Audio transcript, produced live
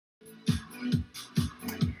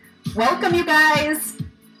Welcome, you guys.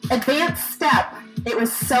 Advanced step. It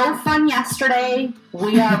was so fun yesterday.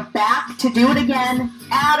 We are back to do it again.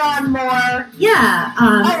 Add on more. Yeah.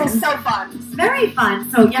 It was so fun. Very fun.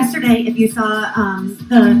 So yesterday, if you saw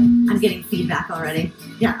I'm getting feedback already.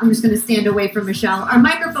 Yeah, I'm just going to stand away from Michelle. Our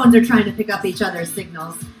microphones are trying to pick up each other's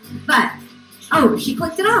signals. But, oh, she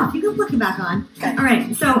clicked it off. You can click it back on. Okay. All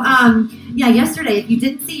right. So, yeah, yesterday, if you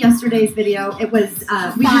didn't see yesterday's video, it was,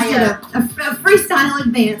 we just did a freestyle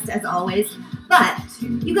advanced, as always. But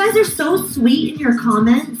you guys are so sweet in your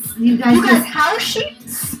comments. You guys, how she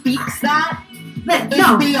speaks that but is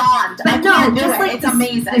no, beyond. But no, just like it's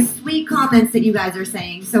amazing. The sweet comments that you guys are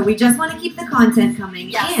saying. So we just want to keep the content coming.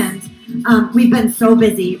 Yes. And we've been so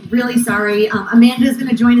busy. Really sorry. Amanda's going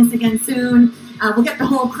to join us again soon. We'll get the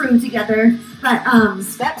whole crew together. But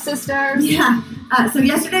stepsisters. Yeah. So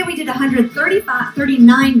yesterday we did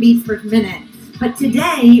 39 beats per minute. But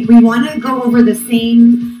today we want to go over the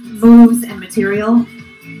same moves and material.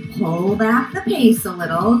 Pull back the pace a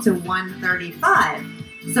little to 135.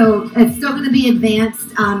 So it's still going to be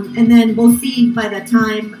advanced, and then we'll see by the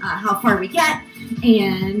time how far we get.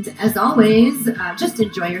 And as always, just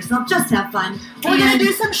enjoy yourself, just have fun. We're going to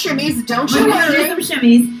do some shimmies, don't you worry. We're going to do some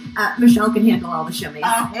shimmies. Michelle can handle all the shimmies.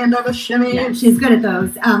 I'll handle the shimmies. Yeah, she's good at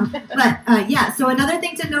those. Yeah, so another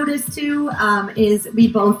thing to notice too is we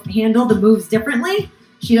both handle the moves differently.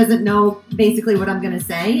 She doesn't know basically what I'm going to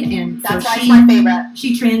say, and that's so why it's my favorite.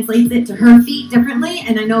 She translates it to her feet differently.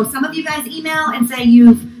 And I know some of you guys email and say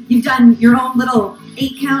you've done your own little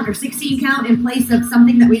 8 count or 16 count in place of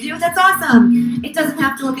something that we do. That's awesome. It doesn't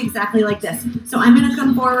have to look exactly like this. So I'm going to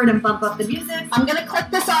come forward and bump up the music. I'm going to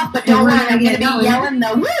click this off, but don't worry, I'm going to be yelling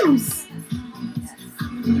the woos.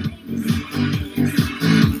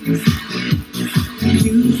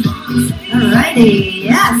 Alrighty,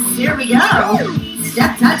 yes, here we go.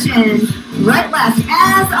 Step touching, right, left,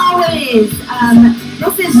 as always.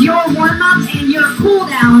 This is your warm-up and your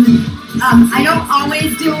cool-down. I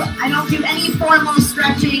don't do any formal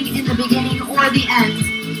stretching in the beginning or the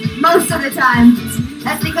end, most of the time.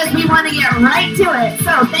 That's because we want to get right to it.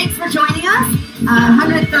 So thanks for joining us.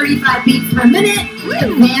 135 beats per minute,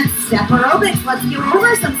 advanced step aerobics. Let's go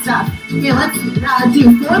over some stuff. Okay, let's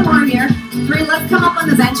do 4 more here. 3, let's come up on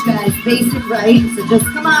the bench, guys. Basic, right? So just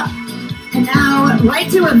come up. And now right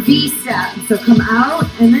to a V step. So come out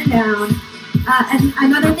and then down. And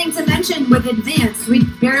another thing to mention with advanced, we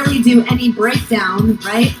barely do any breakdown,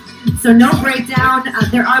 right? So no breakdown.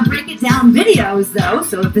 There are break it down videos though.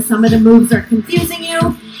 So if some of the moves are confusing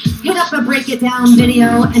you, hit up a break it down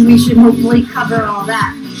video and we should hopefully cover all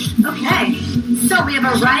that. Okay, so we have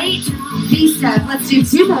a right V step. Let's do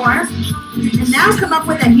 2 more. And now come up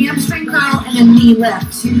with a hamstring curl and a knee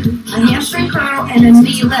lift. A hamstring curl and a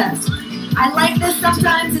knee lift. I like this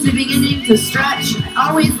sometimes in the beginning to stretch. I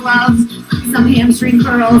always love some hamstring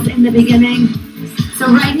curls in the beginning. So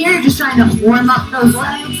right here, you're just trying to warm up those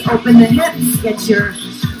legs, open the hips, get your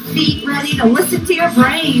feet ready to listen to your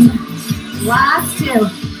brain. Last 2.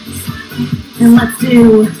 And let's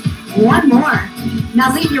do 1 more.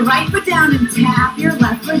 Now leave your right foot down and tap your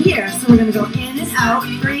left foot here. So we're going to go in and out.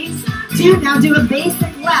 3, 2. Now do a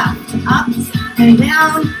basic left. Up and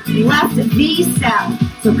down. Left V step.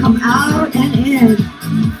 So come out and in.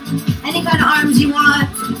 Any kind of arms you want.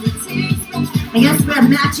 I guess we have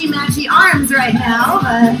matchy arms right now.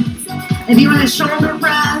 But if you want to shoulder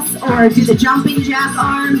press or do the jumping jack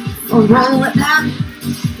arm or roll it back.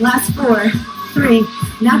 Last 4, 3.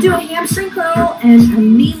 Now do a hamstring curl and a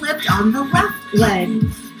knee lift on the left leg.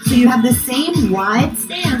 So you have the same wide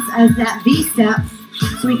stance as that V step.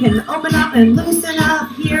 So we can open up and loosen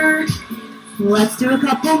up here. Let's do a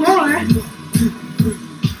couple more.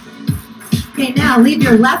 Okay, now leave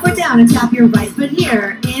your left foot down and tap your right foot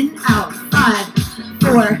here. In, out. 5,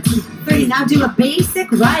 4, 3. Now do a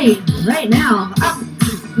basic right now. Up.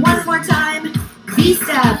 1 more time. V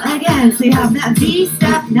step again. So you have that V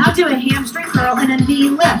step. Now do a hamstring curl and a knee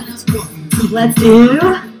lift. Let's do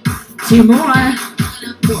 2 more.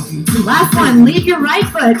 Last one. Leave your right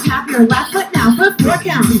foot. Tap your left foot now for 4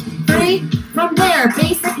 count. 3. From there,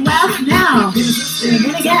 basic left now. And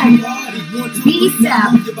again, V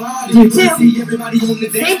step. Do 2.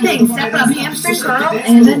 Same thing. Step up, hamstring curl,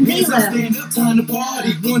 and then knee lift.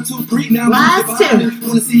 Last 2.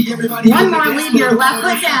 1 more. Leave your left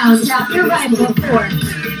foot down. Tap your right foot. 4,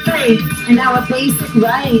 3. And now a basic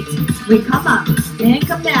right. We come up and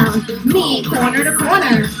come down. Knee corner to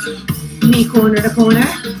corner. Knee corner to corner.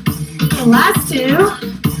 Okay, last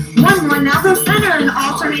 2. 1 more. Now go center and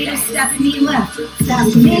alternative step knee lift. Step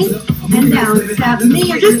knee, and down, step, knee.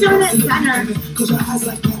 You're just doing it center.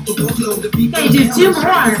 Okay, do 2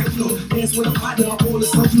 more.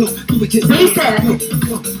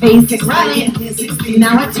 Basic right.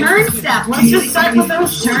 Now a turn step. Let's just start with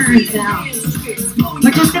those turns now.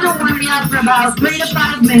 We're just going to warm you up for about 3 to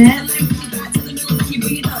 5 minutes.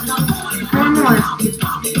 4 more.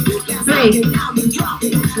 3.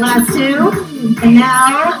 Last 2. And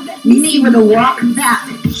now, knee with a walk back.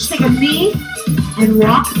 Take a knee and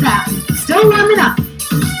walk back. Still warming up.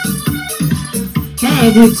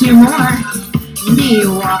 Okay, do 2 more. Knee,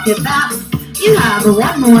 walk it back. You have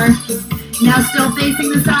 1 more. Now still facing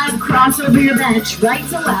the side, cross over your bench, right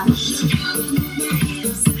to left.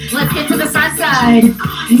 Let's get to the front side.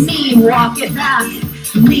 Knee, walk it back.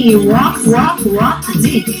 Knee, walk, walk, walk,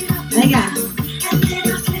 knee. Again.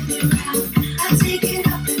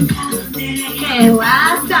 Okay,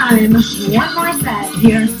 last time. 1 more set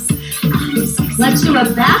here. Let's do a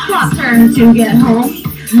back hop turn to get home.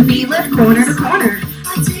 Knee lift corner to corner.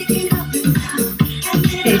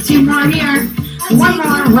 Okay, 2 more here. 1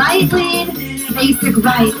 more, right lead, basic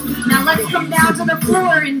right. Now let's come down to the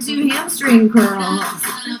floor into hamstring curls.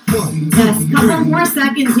 Yes, couple more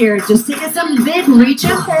seconds here. Just take some big reach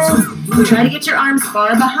and pull. Try to get your arms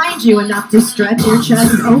far behind you enough to stretch your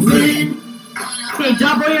chest open. Okay,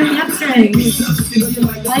 double your hamstrings.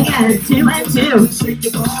 Again, 2 and 2.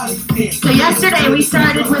 So yesterday we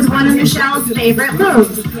started with one of Michelle's favorite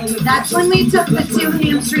moves. That's when we took the 2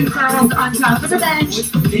 hamstring curls on top of the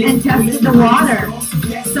bench and tested the water.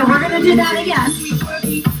 So we're going to do that again.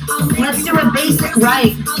 Let's do a basic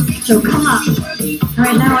right. So come up. All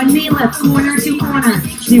right, now a knee lift, corner to corner.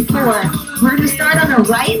 Do 4. We're going to start on the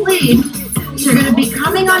right lead. So you're going to be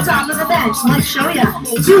coming on top of the bench. Let's show you.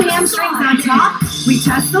 2 hamstrings on top. We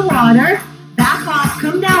test the water. Back off.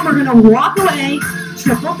 Come down. We're going to walk away.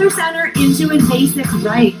 Triple through center into a basic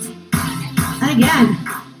right. Again.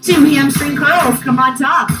 2 hamstring curls. Come on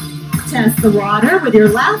top. Test the water with your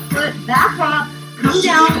left foot. Back off. Come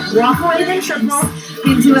down. Walk away. Then triple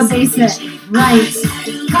into a basic right.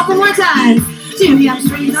 Couple more times. 2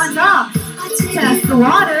 hamstrings on top. Test the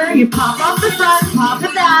water. You pop off the front. Pop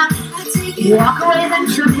it back. Walk away, then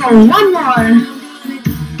triple. 1 more.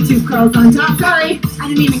 2 curls on top. Sorry, I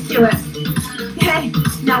didn't even cue it. Okay,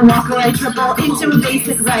 now walk away, triple into a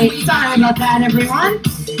basic right. Sorry about that, everyone.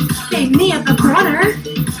 Okay, knee at the corner.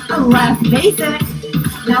 A left basic.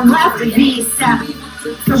 Now left V step.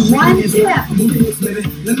 So 1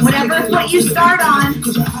 tip. Whatever foot you start on,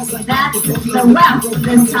 that's the left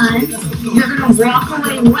this time. You're going to walk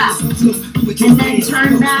away left. And then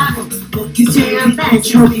turn back to your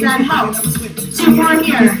bench. Hope that helps. 2 more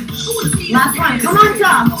here. Last one. Come on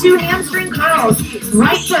top. 2 hamstring curls.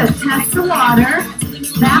 Right foot. Test the water.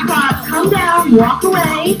 Back up. Come down. Walk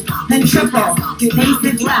away. Then triple.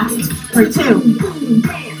 Basic left for 2.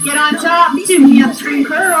 Get on top. 2 hamstring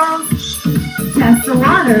curls. Test the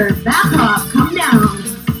water. Back up. Come down.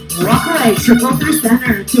 Walk away. Triple through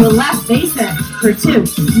center to a left basic for 2.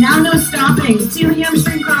 Now no stopping. 2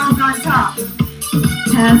 hamstring curls on top.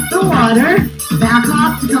 Test the water. Back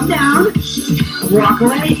off to come down. Walk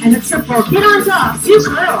away and a triple. Get on top. 2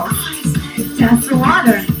 curls. Test the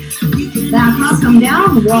water. Back off, come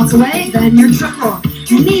down. Walk away. Then your triple.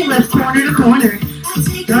 Knee lift corner to corner.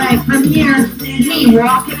 All right, from here, knee,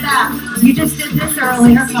 walk it back. You just did this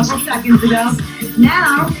earlier, a couple seconds ago.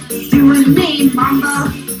 Now, do a knee, mambo,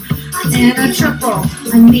 and a triple.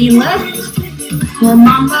 A knee lift, well,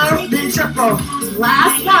 mambo, then triple.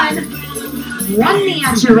 Last one. 1 knee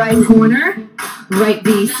at your right corner, right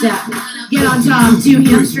V step. Get on top, 2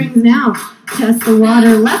 hamstrings now. Test the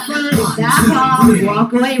water, left foot, back off,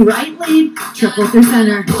 walk away, right lead, triple through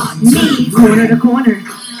center. Knee, corner to corner.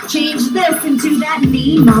 Change this into that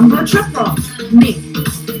knee, mambo triple. Knee.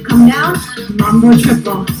 Come down, mambo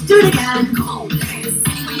triple. Do it again.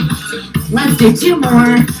 Let's do 2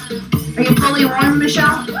 more. Are you fully warm,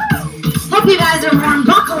 Michelle? Hope you guys are warm.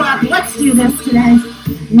 Buckle up. Let's do this today.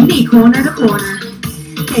 Knee, corner to corner.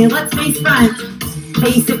 Okay, let's face front.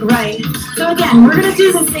 Basic right. So again, we're going to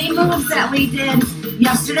do the same moves that we did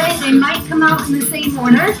yesterday. They might come out in the same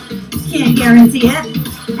order. Can't guarantee it.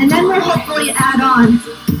 And then we'll hopefully add on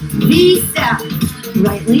V step.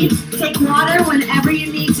 Right lead. Take water whenever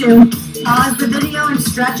you need to. Pause the video and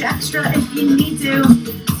stretch extra if you need to.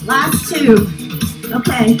 Last 2.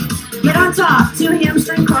 Okay. Get on top. 2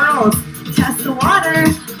 hamstring curls. Test the water.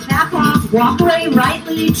 Back off. Walk away. Right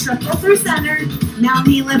lead. Triple through center. Now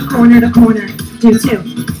knee lift corner to corner. Do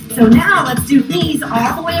 2. So now let's do knees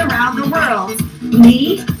all the way around the world.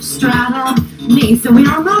 Knee, straddle, knee. So we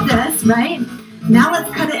all know this, right? Now let's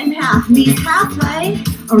cut it in half. Knees halfway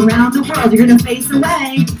around the world. You're gonna face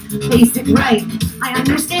away, basic right. I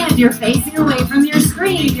understand you're facing away from your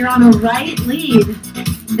screen. You're on a right lead,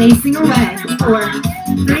 facing away. 4,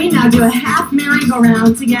 3, now do a half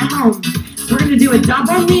merry-go-round to get home. We're gonna do a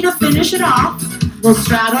double knee to finish it off. We'll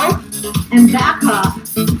straddle and back up,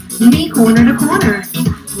 knee corner to corner.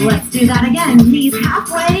 Let's do that again. Knees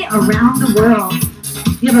halfway around the world.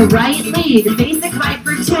 You have a right lead, basic right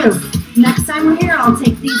for 2. Next time we're here, I'll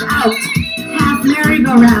take these out. Half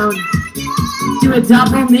merry-go-round. Do a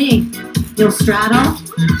double knee. You'll straddle,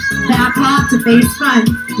 back hop to face front,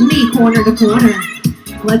 knee corner to corner.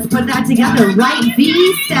 Let's put that together. Right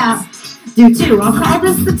V step. Do 2. I'll call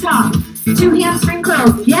this the top. 2 hamstring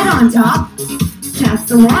curls. Get on top. Chest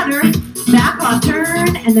to water. Back hop,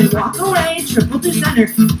 turn, and then walk away. Triple to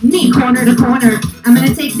center. Knee corner to corner. I'm going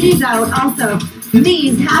to take these out also.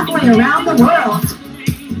 Knees halfway around the world.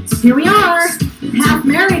 Here we are. Half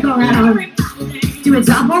merry-go-round. Do a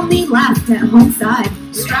double knee left at home side.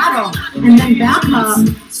 Straddle, and then back hop.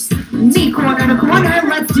 Knee corner to corner.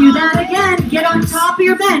 Let's do that again. Get on top of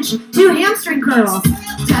your bench. 2 hamstring curls.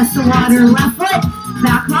 Test the water, left foot.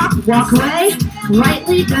 Back hop, walk away. Right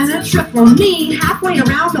lead, then a triple knee halfway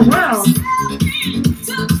around the world.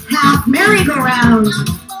 Half merry-go-round.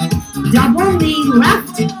 Double knee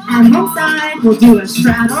left and home side. We'll do a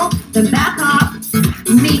straddle, then back up.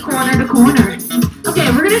 Knee corner to corner. Okay,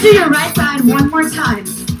 we're going to do your right side one more time.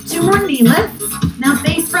 2 more knee lifts. Now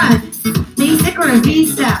face front. Basic or a V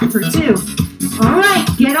step for 2. All right,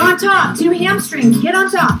 get on top. 2 hamstrings, get on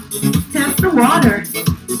top. Test the water.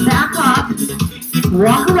 Back up.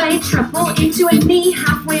 Walk away, triple into a knee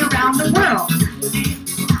halfway around the world.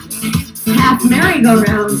 Half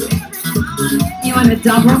merry-go-round. You want a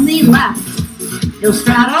double knee left. You'll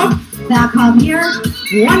straddle, back hop here.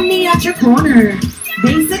 1 knee at your corner.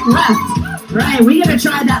 Basic left. Right, we're gonna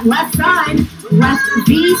try that left side. Left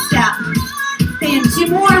V step. Okay, and 2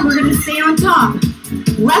 more, we're gonna stay on top.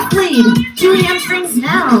 Left lead, 2 hamstrings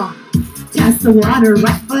now. Test the water,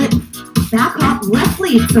 right foot. Back hop, left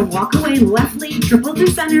lead, so walk away, left lead, triple through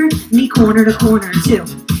center, knee corner to corner, 2.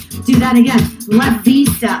 Do that again, left V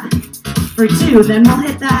step for 2, then we'll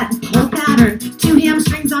hit that whole pattern, 2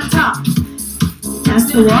 hamstrings on top.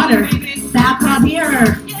 Test the water, back hop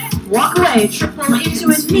here, walk away, triple into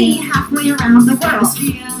a knee halfway around the world.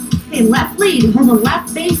 Okay, left lead, hold a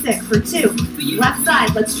left basic for 2. Left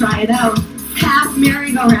side, let's try it out. Half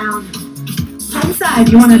merry-go-round. Home side,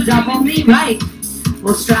 you want a double knee right.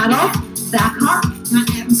 We'll straddle. Back hop,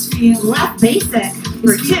 left basic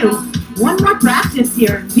for 2. 1 more practice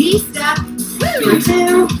here. V step for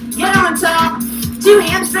 2. Get on top. 2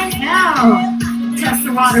 hamstrings now. Test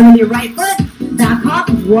the water with your right foot. Back hop,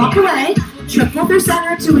 walk away. Triple through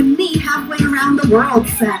center to a knee halfway around the world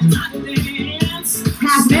set.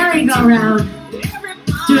 Half merry-go-round.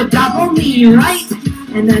 Do a double knee right,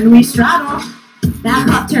 and then we straddle. Back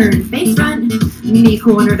hop, turn, face front, knee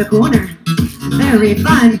corner to corner. Very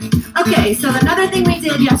fun. Okay, so another thing we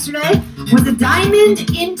did yesterday was a diamond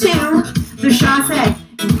into the chassé.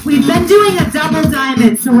 We've been doing a double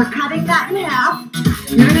diamond, so we're cutting that in half.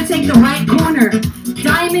 You're going to take the right corner,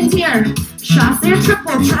 diamond here, chassé or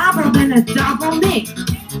triple, travel, then a double knee.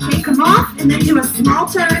 Okay, come off, and then do a small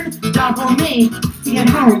turn, double knee to get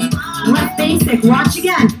home. Left basic, watch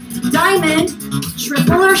again. Diamond,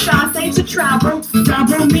 triple or chassé to travel,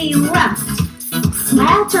 double knee left.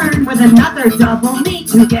 Small turn with another double knee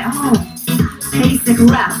to get home. Basic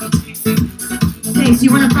left. Okay, so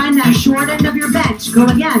you want to find that short end of your bench. Go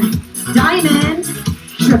again. Diamond,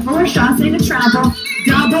 triple or chassé to travel,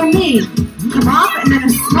 double knee. Come off and then a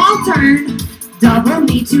small turn, double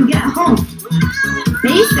knee to get home.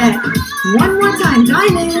 Basic. 1 more time.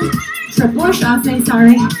 Diamond, triple or chassé,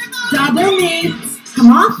 sorry. Double knee.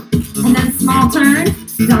 Come off and then small turn,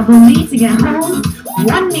 double knee to get home.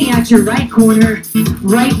 1 knee at your right corner,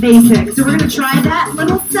 right basic. So we're going to try that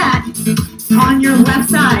little set on your left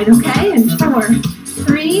side, okay? And 4,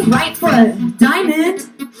 3, right foot, diamond,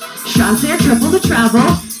 chassé or triple to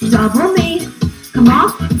travel, double knee, come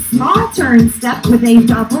off, small turn step with a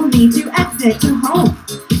double knee to exit to home,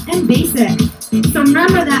 and basic. So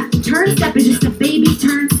remember that turn step is just a baby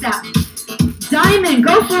turn step. Diamond,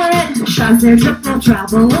 go for it, chassé or triple,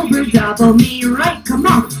 travel over, double knee, right, come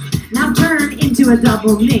on. Now turn into a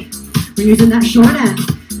double knee. We're using that short end.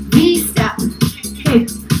 V step. Okay,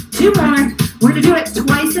 2 more. We're going to do it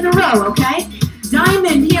twice in a row, okay?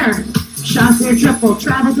 Diamond here. Chassé or triple.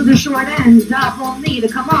 Travel to the short end. Double knee to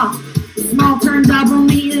come off. Small turn, double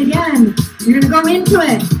knee again. You're going to go into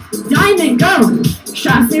it. Diamond, go.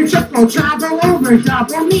 Chassé or triple. Travel over.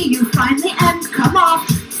 Double knee. You find the end. Come off.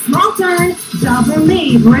 Small turn, double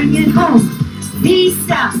knee. Bring it home.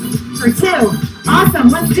 V-step for 2. Awesome,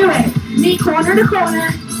 let's do it. Knee corner to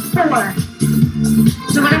corner, 4.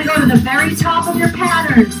 So we're gonna go to the very top of your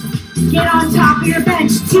pattern. Get on top of your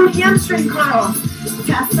bench, 2 hamstring curls.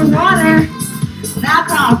 Test the water. Back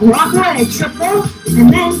up, walk away, triple,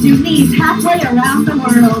 and then do knees halfway around the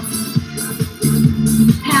world.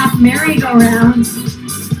 Half merry-go-round.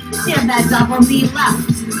 Give that double knee left.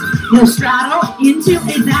 You'll straddle into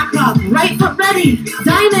a back hop. Right foot ready.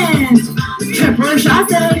 Diamond. Triple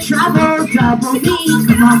chasse. Travel. Double knee.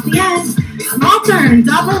 Come off the end. Small turn.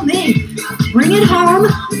 Double knee. Bring it home.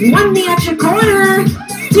 1 knee at your corner.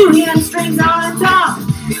 2 hamstrings on top.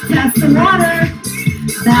 Test the water.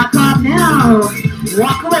 Back up now.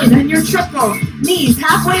 Walk away. Then your triple. Knees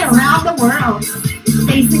halfway around the world.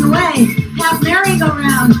 Facing away. Half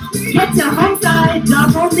merry-go-round. Get to home side.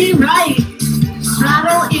 Double knee right.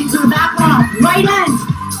 Straddle into a back hop, right end,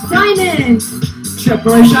 diamond,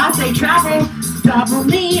 triple chasse, travel, double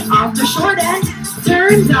knee off the short end,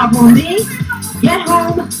 turn, double knee, get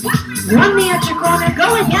home, 1 knee at your corner,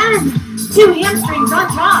 go again, 2 hamstrings on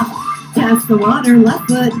top, test the water, left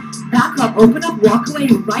foot, back up, open up, walk away,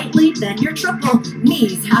 right lead, then your triple,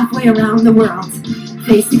 knees halfway around the world,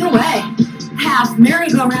 facing away, half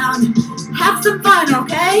merry-go-round, have some fun,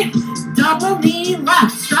 okay? Double knee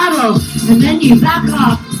left, straddle, and then you back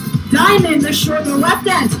up. Diamond, the short, the left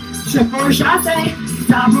end. Triple chasse,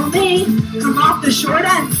 double knee. Come off the short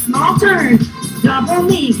end, small turn. Double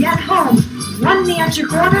knee, get home. 1 knee at your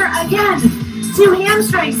corner, again. 2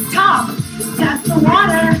 hamstrings, top. Test the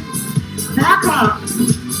water. Back up.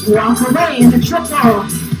 Walk away in the triple.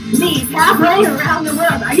 Knees halfway around the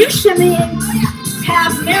world. Are you shimmying?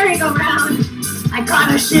 Half merry-go-round. I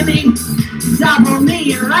caught a shimmy. Double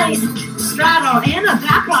knee, right, straddle, and a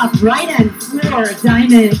back up, right end, floor,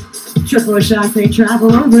 diamond, triple chasse,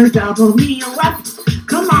 travel over, double knee, left,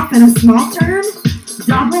 come off in a small turn,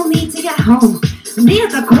 double knee to get home, knee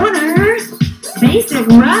at the corner, basic,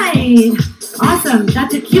 right, awesome,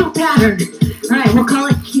 that's a cute pattern, all right, we'll call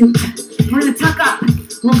it cute, we're gonna tuck up,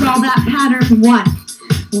 we'll call that pattern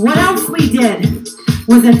 1. What else we did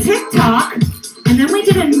was a tick-tock, and then we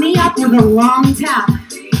did a knee up with a long tap.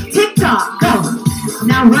 Tick-tock, go.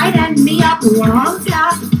 Now right end, knee up, long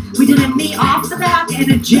tap. We did a knee off the back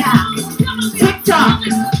and a jack. Tick-tock.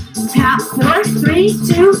 Tap 4, 3,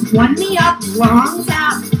 2, 1 knee up, long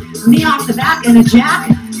tap. Knee off the back and a jack.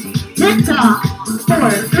 Tick-tock.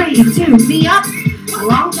 4, 3, 2, knee up,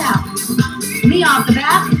 long tap. Knee off the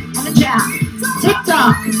back and a jack.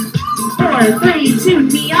 Tick-tock. 4, 3, 2,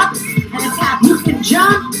 knee up and a tap. You can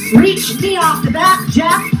jump, reach, knee off the back,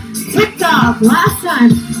 jack. Tick-tock. Last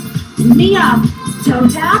time. Knee up, toe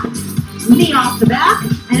tap, knee off the back,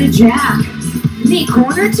 and a jack. Knee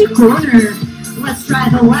corner to corner. Let's try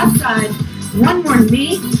the left side. 1 more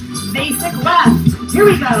knee, basic left. Here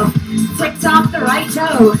we go. Tick-tock the right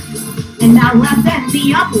toe. And now left end,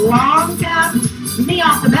 knee up, long tap, knee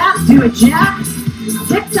off the back, do a jack.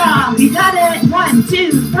 Tick-tock, you got it. 1,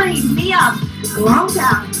 2, 3, knee up, long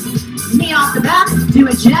tap, knee off the back, do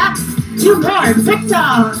a jack. 2 more,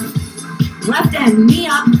 tick-tock. Left end, knee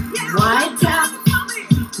up, wide tap.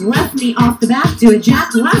 Left knee off the back, do a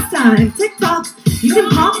jack. Last time, tick-tock. You can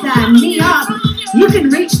pop that knee up. You can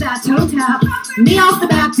reach that toe tap. Knee off the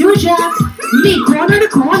back, do a jack. Knee corner to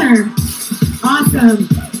corner. Awesome.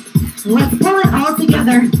 Let's pull it all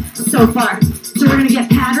together so far. So we're going to get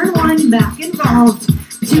pattern 1 back involved.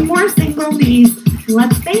 2 more single knees.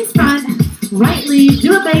 Let's face front. Right lead,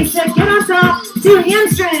 do a basic, get on top. 2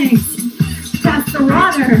 hamstrings. Test the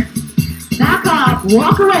water. Back up,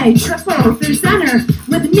 walk away, triple through center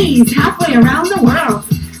with knees halfway around the world.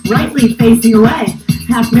 Right lead facing away,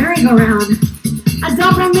 half merry-go-round. A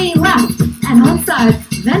double knee left and home side,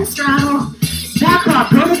 then straddle. Back up,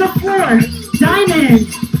 go to the floor, diamond.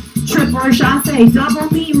 Triple chasse, double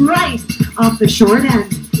knee right off the short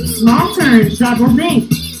end. Small turn, double knee.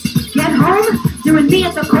 Get home, do a knee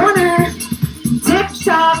at the corner.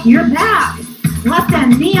 Tick-tock, you're back. Left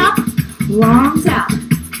end, knee up, long tap.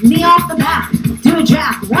 Knee off the back, do a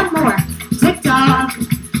jack, 1 more, tick-tock,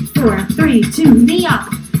 4, 3, 2, knee up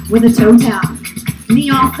with a toe tap, knee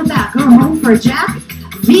off the back, go home for a jack,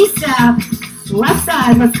 V-step, left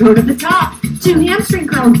side, let's go to the top, 2 hamstring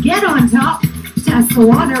curls, get on top, test the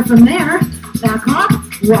water from there, back hop,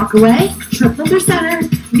 walk away, triple through center,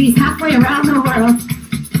 knees halfway around the world,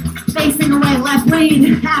 facing away, left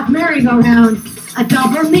lead, half merry-go-round, a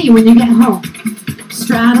double knee when you get home,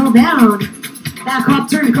 straddle down, back hop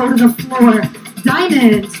turn, go to the floor.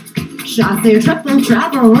 Diamond. Chasse or triple,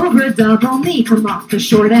 travel over, double knee. Come off the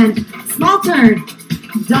short end. Small turn.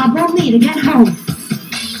 Double knee to get home.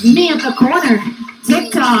 Knee at the corner.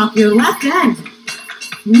 Tick-tock, your left end.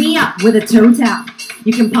 knee up with a toe tap.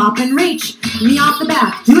 You can pop and reach, knee off the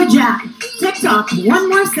back, do a jack, tick-tock, one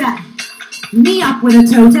more set. Knee up with a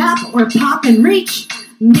toe tap or pop and reach,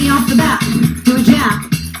 knee off the back, do a jack,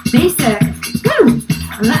 basic. Woo!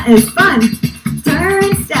 That is fun.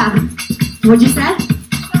 Turn, step. What'd you say?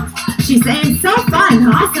 She's saying so fun.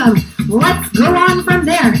 Awesome. Let's go on from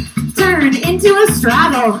there. Turn into a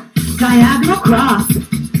straddle. Diagonal cross.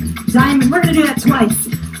 Diamond. We're going to do that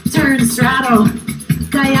twice. Turn, straddle.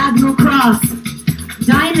 Diagonal cross.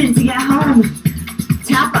 Diamond to get home.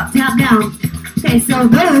 Tap up, tap down. Okay, so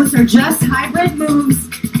those are just hybrid moves.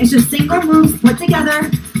 It's just single moves put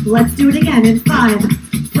together. Let's do it again in 5,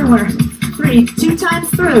 4, 3. 2 times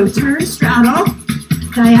through. Turn, straddle.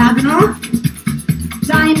 Diagonal.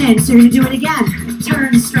 Diamond. So you're going to do it again.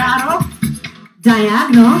 Turn, straddle.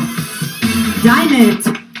 Diagonal.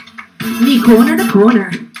 Diamond. Knee corner to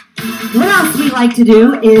corner. What else we like to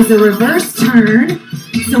do is a reverse turn.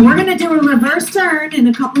 So we're going to do a reverse turn in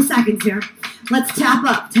a couple seconds here. Let's tap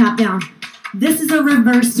up, tap down. This is a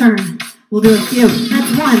reverse turn. We'll do a few.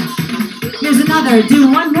 That's one. Here's another.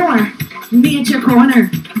 Do one more. Knee at your corner.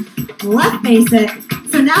 Left basic.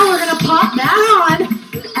 So now we're going to pop that on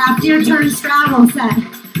after your turn straddle set.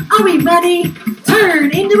 Are we ready?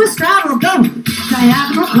 Turn into a straddle. Go.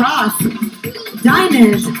 Diagonal cross.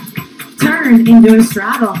 Diamond. Turn into a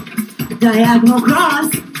straddle. Diagonal cross.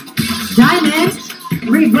 Diamond.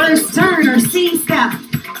 Reverse turn or C step.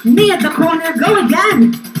 Knee at the corner. Go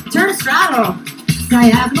again. Turn straddle.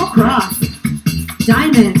 Diagonal cross.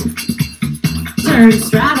 Diamond. Turn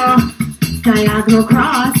straddle. Diagonal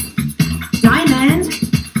cross. Diamond.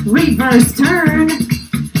 Reverse turn.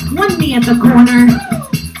 One knee at the corner.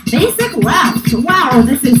 Basic left. Wow,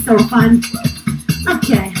 this is so fun.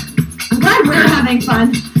 Okay. I'm glad we're having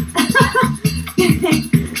fun.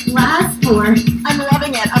 Last 4. I'm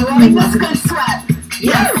loving it. I'm loving this good sweat.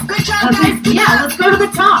 Yes. Good job, Okay. guys. Yeah, let's go to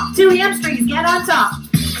the top. 2 hamstrings. Get on top.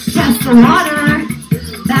 Test the water.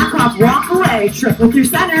 Back hop, walk away. Triple through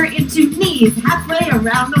center into knees. Halfway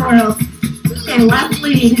around the world. Okay, left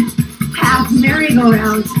lead. Half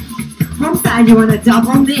merry-go-round. Home side, you want a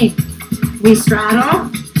double knee. We straddle.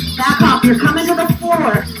 Back hop, you're coming to the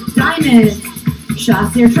floor. Diamond.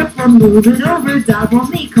 Chassé or triple, move it over. Double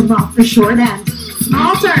knee, come off the short end.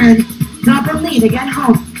 Small turn. Double knee to get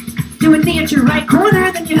home. Do a knee at your right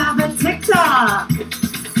corner, then you have a tick-tock.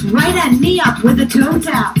 Right end, knee up with a toe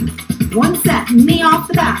tap. One set, knee off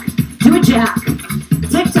the back. Do a jack.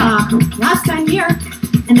 Tick-tock, last time here.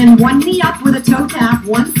 And then one knee up with a toe tap.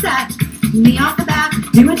 One set, knee off the back.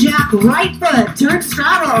 Do a jack, right foot. Turn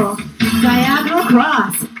straddle. Diagonal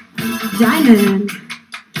cross. Diamond.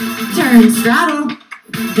 Turn straddle.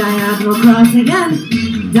 Diagonal cross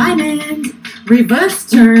again. Diamond. Reverse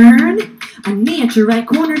turn. A knee at your right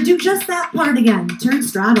corner. Do just that part again. Turn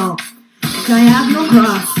straddle. Diagonal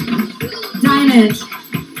cross. Diamond.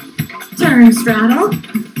 Turn straddle.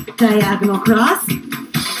 Diagonal cross.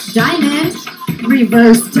 Diamond.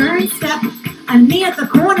 Reverse turn step. A knee at the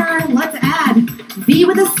corner. Let's add V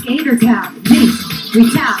with a skater tap. V.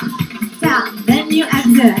 We tap. Tap. Then you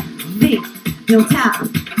exit. V. You'll tap.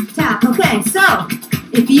 Tap. Okay, so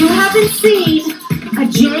if you haven't seen a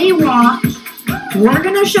jaywalk, we're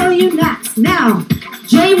going to show you next. Now,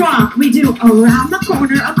 jaywalk, we do around the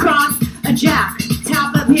corner, across, a jack,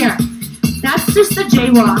 tap up here. That's just a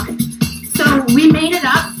jaywalk. So we made it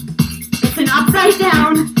up. It's an upside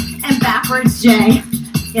down and backwards J.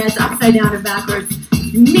 Yeah, it's upside down and backwards.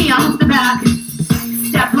 Knee off the back,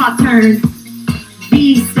 step, hop, turn,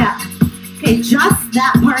 V step. Okay, just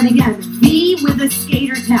that part again. V with a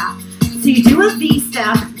skater tap. So you do a V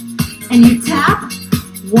step and you tap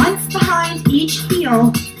once behind each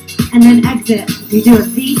heel and then exit. You do a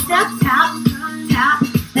V step, tap, tap,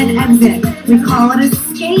 then exit. We call it a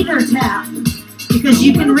skater tap because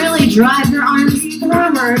you can really drive your arms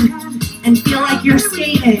forward and feel like you're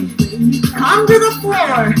skating. Come to the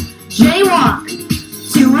floor, jaywalk.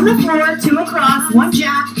 2 on the floor, 2 across, 1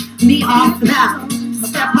 jack, knee off the back.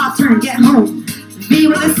 Step, hop, turn, get home. V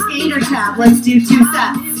with a skater tap. Let's do 2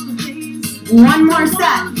 sets. 1 more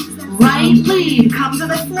set. Right lead, come to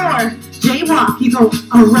the floor. Jaywalk, you go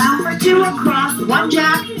around for 2, across, 1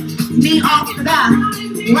 jack, knee off the back.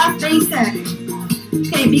 Left basic.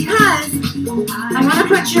 Okay, because I want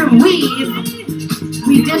to put your weave.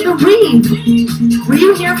 We did the weave. Were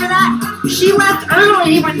you here for that? She left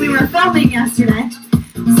early when we were filming yesterday.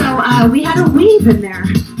 So we had a weave in there.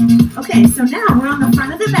 Okay, so now we're on the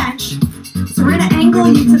front of the bench. So we're going to angle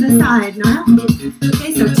you to the side, Nora.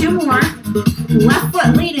 Okay, so 2 more. Left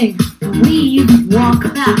foot leading. Weave. weave, walk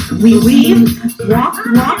back. We weave, walk,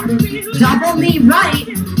 walk, double knee right,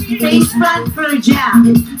 face front for a jab,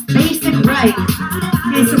 basic right.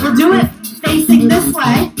 Okay, so we'll do it facing this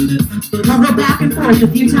way. We'll go back and forth a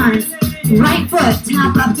few times. Right foot,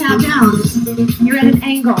 tap up, tap down. You're at an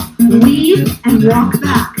angle. Weave and walk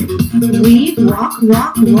back. Weave, walk,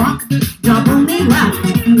 walk, walk. Double knee left.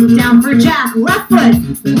 Down for jab. Left foot.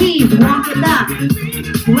 Weave, walk it back.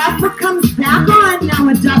 Left foot comes back on. Now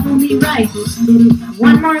a double knee right.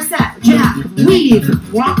 One more set. Jab.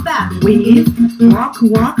 Weave, walk back. Weave, walk,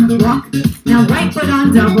 walk, walk. Now right foot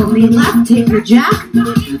on, double knee left. Take your jab.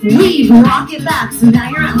 Weave, walk it back. So now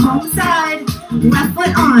you're at home side. Left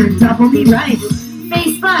foot on, double knee right.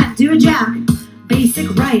 Face front, do a jack. Basic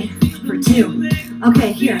right for 2.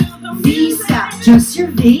 Okay, here. V step, just your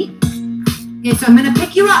V. Okay, so I'm gonna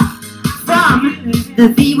pick you up from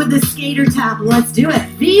the V with the skater tap. Let's do it.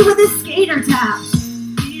 V with the skater tap.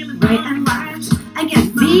 Right and left.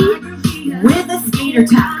 Again, V with the skater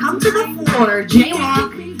tap. Come to the floor,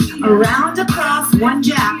 jaywalk, around, across, one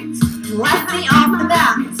jack. Left knee off the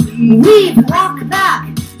back. Weave, walk back.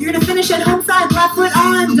 You're gonna finish at home side, left foot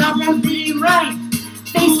on, double knee right.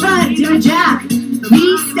 Face front, do a jack.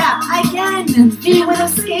 V step, again, V with a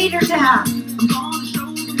skater tap.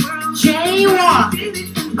 Jaywalk,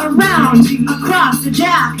 around, across the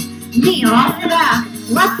jack. Knee off the back,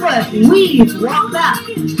 left foot, weave, walk back.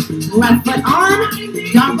 Left foot on,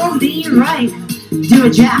 double knee right. Do a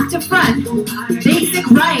jack to front, basic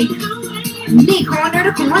right. Knee corner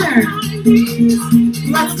to corner.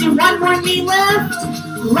 Let's do one more knee lift.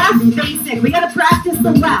 Left basic. We gotta practice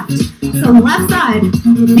the left. So left side,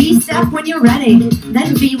 V step when you're ready.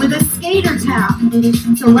 Then V with a skater tap.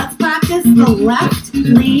 So let's practice the left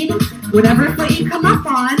lead. Whatever foot you come up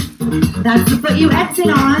on, that's the foot you exit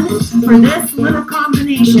on for this little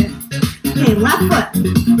combination. Okay, left foot.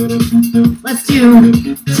 Let's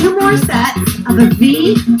do 2 more sets of a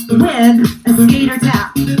V with a skater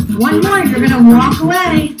tap. One more, you're gonna walk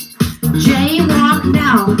away. Jaywalk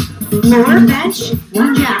now. Floor bench,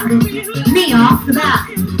 one jack. Knee off the back.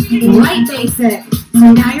 Right basic.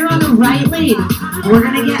 So now you're on the right lead. We're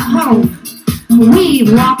gonna get home.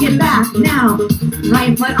 Weave, walk it back. Now,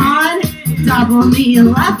 right foot on, double knee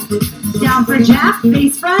left. Down for jack,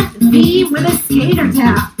 face front, V with a skater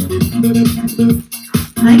tap.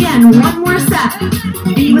 Again, one more set.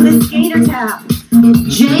 V with a skater tap.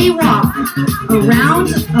 Jaywalk,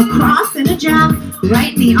 around, across, and a jab.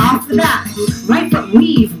 Right knee off the back. Right foot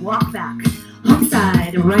weave, walk back. Home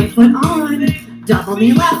side, right foot on. Double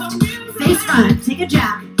knee left. Face front, take a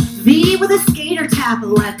jab. V with a skater tap.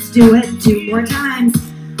 Let's do it 2 more times.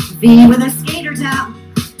 V with a skater tap.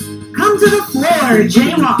 Come to the floor,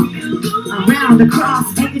 jaywalk. Around,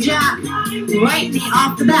 across, take a jab. Right knee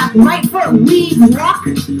off the back. Right foot weave, walk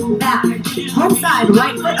back. Home side,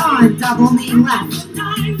 right foot on. Double knee left.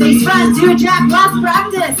 Face front, do a jack. Last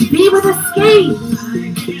practice. V with a skate.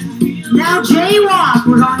 Now jaywalk.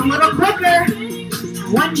 We're going a little quicker.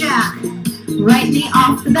 One jack. Right knee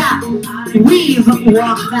off the back. Weave,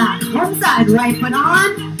 walk back. Home side, right foot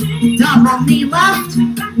on. Double knee left.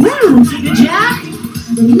 Woo, take a jack.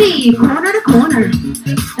 Knee, corner to corner.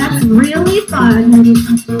 That's really fun.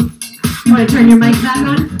 You want to turn your mic back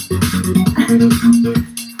on?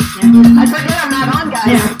 I forget I'm not on, guys.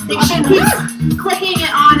 Yeah. They should keep clicking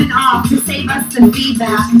it on and off to save us the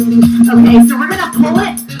feedback. Okay, so we're going to pull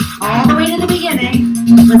it all the way to the beginning.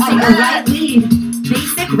 Let's take a right lead.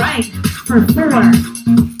 Basic right for 4,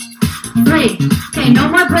 3. Okay, no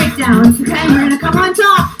more breakdowns. Okay, we're going to come on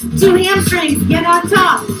top. 2 hamstrings, get on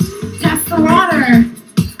top. Test the water.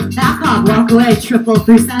 Back hop, walk away, triple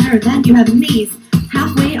through center. Then you have knees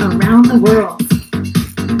halfway around the world.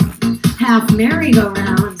 Half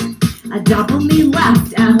merry-go-round. A double knee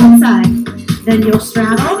left at home side. Then you'll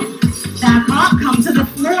straddle. Back hop, come to the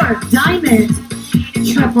floor. Diamond.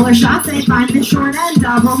 Triple or chasse, find the short end.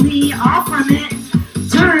 Double knee off from it.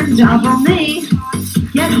 Turn, double knee.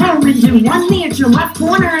 Get home and do one knee at your left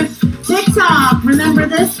corner. Tick-tock. Remember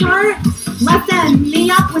this part? Left end, knee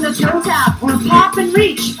up with a toe tap, or pop and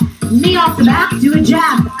reach. Knee off the back, do a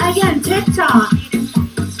jab. Again, tick-tock.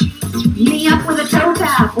 Knee up with a toe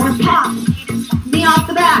tap, or pop. Knee off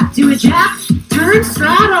the back, do a jab. Turn,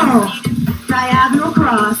 straddle. Diagonal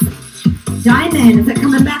cross. Diamond, is it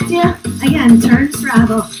coming back to you? Again, turn,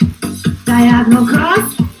 straddle. Diagonal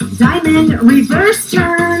cross. Diamond, reverse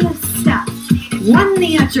turn, step. One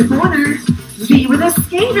knee at your corner. V with a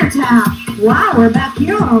skater tap. Wow, we're back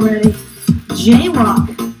here already. Jaywalk.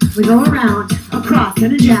 We go around, across,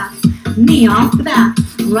 and a jab. Knee off the back.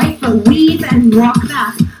 Right foot weave and walk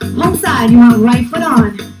back. Home side, you want right foot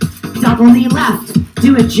on. Double knee left.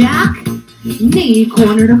 Do a jack. knee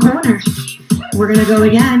corner to corner. We're gonna go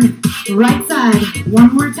again, right side,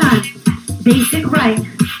 one more time. Basic right.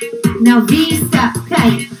 Now V step,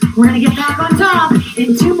 okay. We're gonna get back on top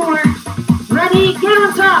in 2 more. Ready, get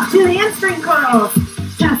on top, 2 hamstring curls.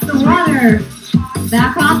 Test the water.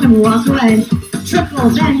 Back off and walk away. Triple,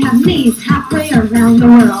 then have knees halfway around the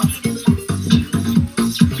world.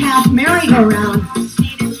 Half merry-go-round.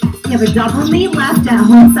 You have a double knee left at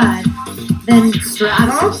home side. Then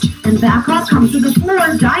straddle and back off, come to the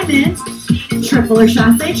floor, diamond. Triple or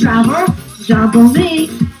chassé, travel, double knee.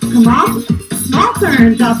 Come off, small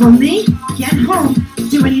turn, double knee. Get home,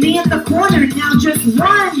 do a knee at the corner. Now just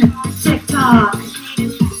 1 tick-tock.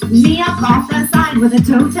 Knee up off that side with a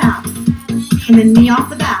toe tap. And then knee off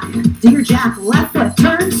the back. Do your jack, left foot,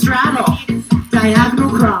 turn, straddle. Diagonal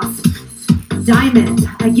cross. Diamond.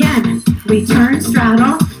 Again, we turn,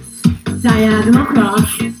 straddle. Diagonal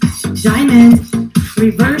cross. Diamond.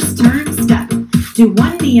 Reverse turn, step. Do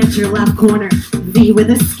 1 knee at your left corner. V with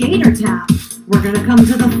a skater tap. We're going to come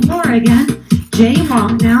to the floor again. J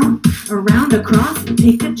walk now. Around across,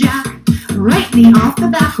 take a jack. Right knee off the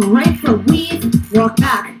back, right foot weave. Walk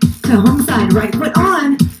back to home side, right foot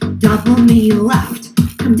on. Double knee left.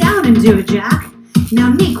 Come down and do a jack. Now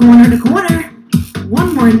knee corner to corner.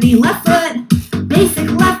 1 more knee left foot. Basic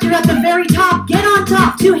left, you're at the very top. Get on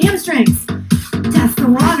top, 2 hamstrings. Test the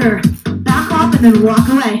water. Back off and then walk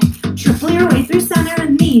away. Triple your way through center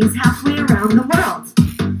and knees halfway around the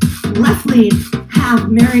world. Left lead, half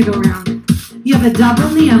merry-go-round. You have a double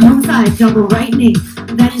knee on home side, double right knee.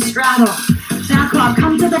 Then straddle. Back off,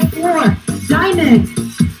 come to the floor. Diamond.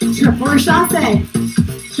 Triple or chassé.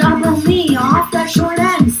 Double knee off that short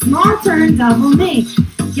end. Small turn, double knee.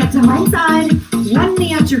 Get to home side. 1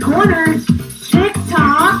 knee at your corner.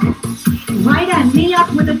 Tick-tock. Right end, knee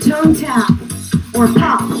up with a toe tap. Or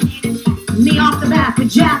pop. Knee off the back, a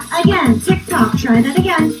jack. Again, tick-tock. Try that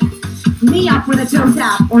again. Knee up with a toe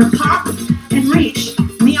tap. Or pop and reach.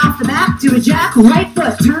 Knee off the back, do a jack. Right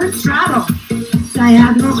foot, turn, straddle.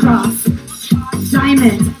 Diagonal cross.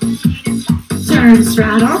 Diamond. Turn,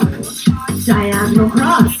 straddle. Diagonal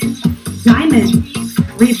cross. Diamond.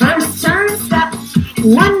 Reverse turn, step.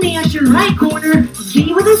 1 knee at your right corner.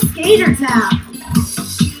 V with a skater tap.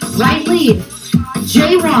 Right lead.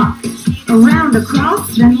 J walk. Around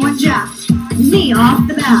across, then 1 jack. Knee off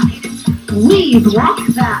the back. Weave, walk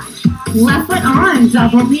back. Left foot on,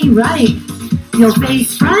 double knee right. You'll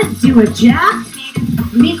face front, do a jack.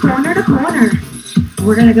 Knee corner to corner.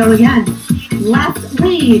 We're gonna go again. Left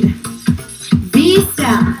lead. V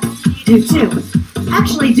step. Do 2.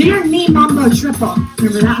 Actually, do your knee mambo triple.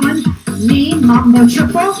 Remember that one? Knee mambo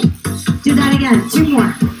triple. Do that again. 2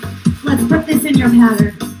 more. Let's put this in your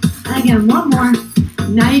pattern. Again, 1 more.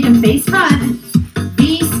 Now you can face front.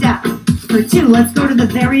 V step. For 2, let's go to the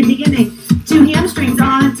very beginning. 2 hamstrings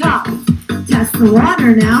on top. Test the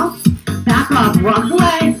water now. Back off, walk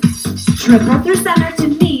away. Triple through center to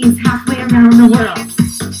knees halfway around the world.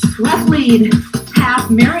 Left lead, half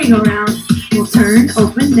merry-go-round. We'll turn,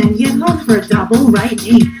 open, then get home for a double right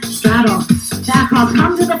knee. Straddle. Back off,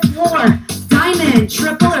 come to the floor. Diamond,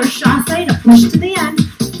 triple or chassé to push to the end.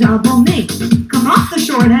 Double knee. Come off the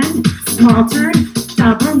short end. Small turn,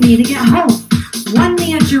 double knee to get home. 1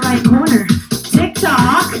 knee at your right corner.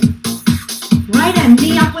 Tick-tock. Right end,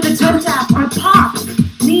 knee up with a toe tap or pop.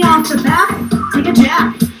 Knee off the back, take a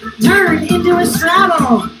jack. Turn into a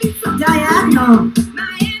straddle. Diagonal.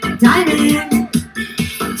 Diamond.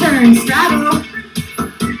 Turn, straddle.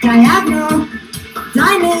 Diagonal.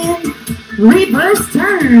 Diamond. Reverse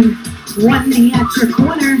turn. 1 knee at your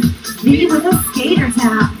corner. V with a skater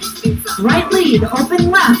tap. Right lead,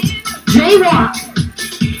 open left. J walk.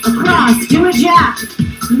 Across, do a jack.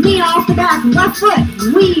 Knee off the back, left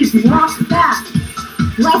foot. Weave, walk back.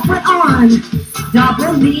 Left foot on.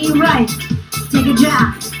 Double knee right. Take a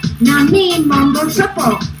jack. Now knee, mambo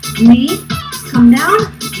triple. Knee, come down,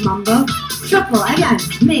 mambo triple. Again,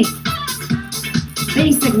 knee.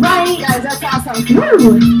 Basic right. Guys, that's awesome. Woo!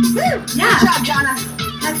 Woo! Yeah. Good job, Gianna.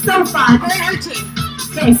 That's so fun. Very routine.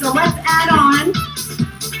 Okay, so let's add on.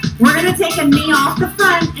 We're going to take a knee off the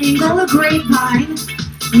front, angle a grapevine.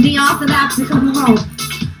 Knee off the back to come home.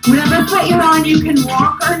 Whatever foot you're on, you can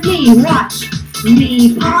walk or knee. Watch.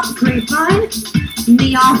 Knee pop, grapevine.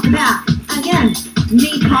 Knee off the back. Again,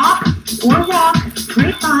 knee pop or walk,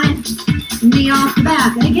 grapevine. Knee off the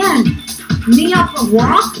back. Again, knee up a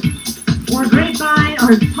walk or grapevine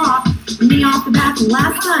or pop. Knee off the back.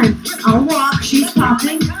 Last time, I'll walk, she's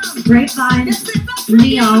popping. Grapevine,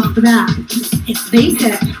 knee off the back. It's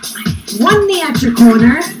basic. 1 knee at your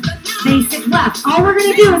corner. Basic left. All we're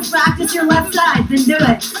going to do is practice your left side, then do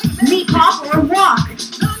it. Knee pop or walk.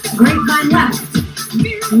 grapevine left.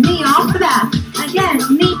 Knee off the back. Again,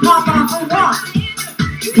 knee pop off or walk.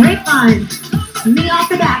 Grapevine. Knee off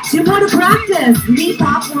the back. 2 more to practice. Knee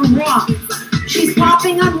pop or walk. She's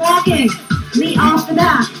popping, I'm walking. Knee off the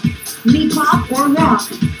back. Knee pop or walk.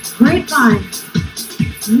 Grapevine.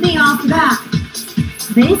 Knee off the back.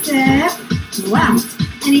 Basic. Left.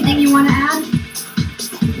 Anything you want to add?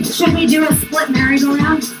 Should we do a split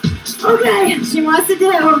merry-go-round? Okay, she wants to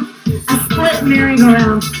do a split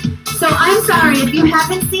merry-go-round. So I'm sorry, if you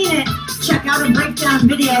haven't seen it, check out a breakdown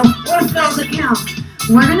video or fill the count.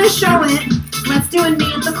 We're going to show it. Let's do a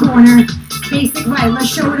knee at the corner. Basic right. Let's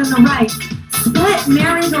show it on the right. Split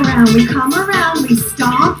merry-go-round. We come around. We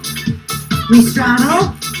stomp. We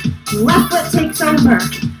straddle. Left foot takes over.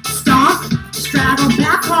 Stomp. Straddle.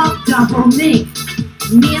 Back hop. Double knee.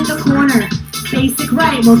 Knee at the corner. Basic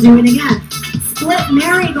right. We'll do it again. Split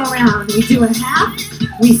merry-go-round. We do a half.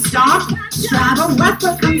 We stomp. Straddle. Left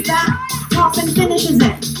foot comes back. Top and finishes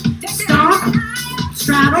it. Stomp.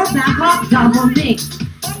 Straddle. Back hop. Double knee.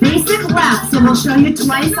 Basic left, so we'll show you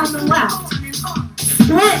twice on the left.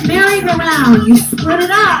 Split merry-go-round. You split it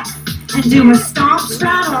up and do a stomp,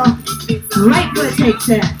 straddle. Right foot takes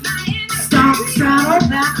it. Stomp, straddle,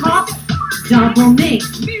 back hop, double knee.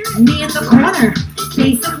 Knee at the corner.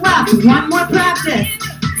 Basic left. 1 more practice.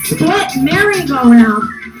 Split merry-go-round.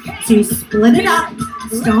 So you split it up.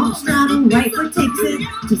 Stomp, straddle, right foot takes it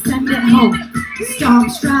to send it home. Stomp,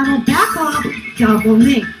 straddle, back hop, double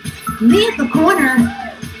knee. Knee at the corner.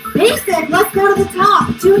 Basic, let's go to the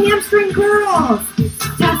top. 2 hamstring curls.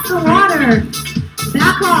 Test the water.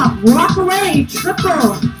 Back up, walk away,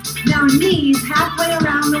 triple. Now knees halfway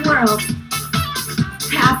around the world.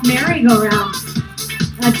 Half merry-go-round.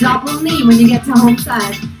 A double knee when you get to home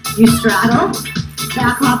side. You straddle,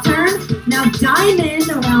 back hop turn. Now diamond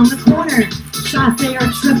around the corner. Chassé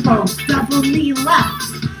or triple. Double knee left.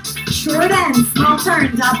 Short end, small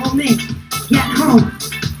turn, double knee. Get home.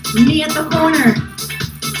 Knee at the corner.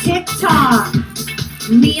 Tick-tock.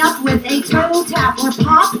 Knee up with a toe tap or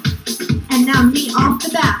pop. And now knee off the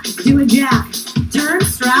back. Do a jack. Turn,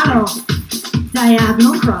 straddle.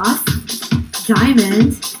 Diagonal cross.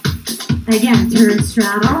 Diamond. Again, turn,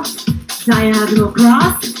 straddle. Diagonal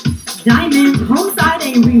cross. Diamond. Home side,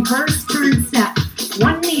 a reverse turn step.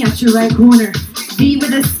 1 knee at your right corner. V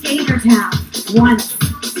with a skater tap. Once.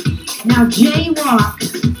 Now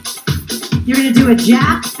jaywalk. You're going to do a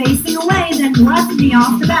jack facing away, then left knee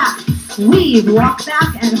off the back. Weave, walk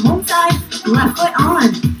back at home side, left foot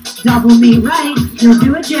on. Double knee right, you'll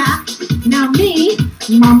do a jack. Now knee,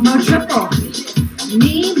 mumbo triple.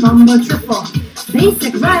 Knee, mumbo triple.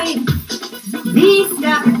 Basic right, V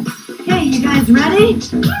step. Okay, you guys ready?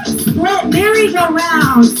 Split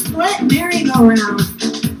merry-go-round, split merry-go-round.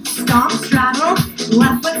 Stomp, straddle,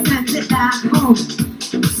 left foot sends it back home.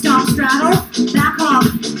 Stomp, straddle, back hop,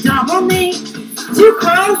 double knee, 2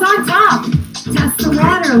 curls on top. Test the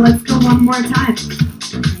water, let's go 1 more time.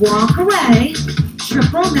 Walk away,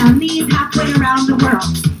 triple, now knees halfway around the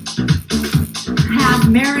world. Half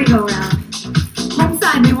merry-go-round. Home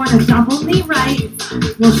side, we want a double knee right.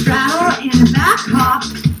 We'll straddle and a back hop,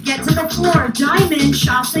 get to the floor, diamond,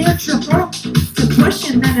 chassé or triple, to push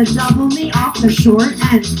and then a double knee off the short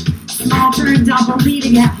end. Small turn, double knee to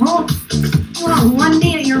get home. You want 1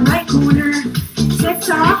 knee at your right corner,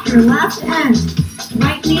 tick-tock, your left end.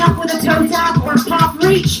 Right knee up with a toe tap or pop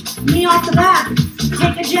reach. Knee off the back.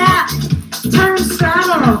 Take a jack. Turn,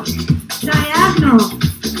 straddle. Diagonal.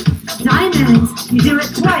 Diamond. You do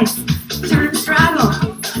it twice. Turn, straddle.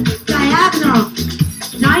 Diagonal.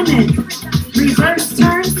 Diamond. Reverse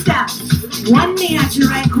turn step. 1 knee at your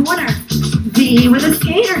right corner. V with a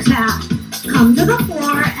skater tap. Come to the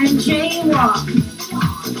floor and jaywalk.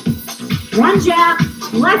 1 jack.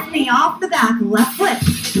 Left knee off the back. Left foot.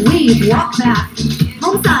 Weave. Walk back.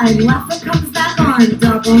 Home side, left foot comes back on,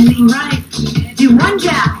 double knee right. Do 1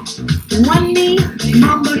 jack, 1 knee,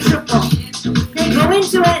 mumbo triple. Okay, go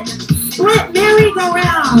into it. Split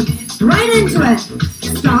merry-go-round. Right into it.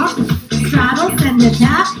 Stomp, straddle, send it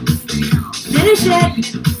back. Finish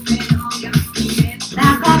it.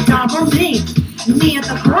 Back up, double knee. Knee at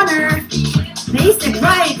the corner. Basic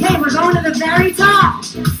right. Okay, we're going to the very top.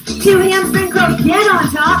 2 hamstring curls. Get on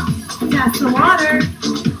top. Test the water.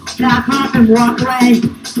 Back hop and walk away.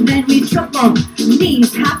 Then we triple.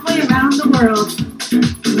 Knees halfway around the world.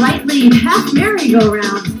 Right lead, half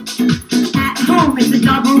merry-go-round. At home, it's a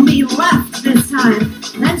double knee left this time.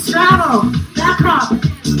 Then straddle. Back hop.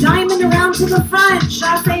 Diamond around to the front.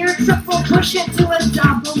 Chassé or triple. Push it to a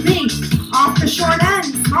double knee. Off the short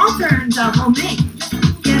end. Small turn, double knee.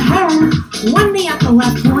 Get home. 1 knee at the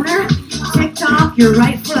left corner. Tick-tock, your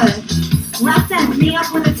right foot. Left end Knee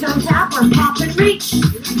up with a toe tap or pop and reach.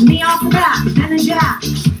 Knee off the back, then a jack.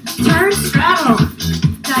 Turn, straddle,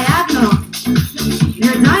 diagonal.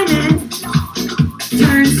 Your diamond.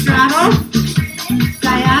 Turn, straddle,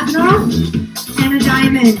 diagonal, and a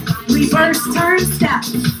diamond. Reverse turn step.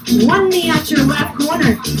 One knee at your left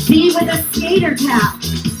corner. B with a skater tap.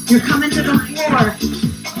 You're coming to the floor.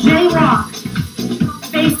 Jaywalk.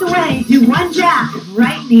 Face away. Do one jack.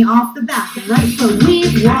 Right knee off the back. Right foot.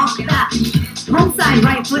 Weave. Walk back. Home side.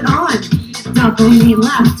 Right foot on. Double knee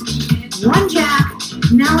left. One jack.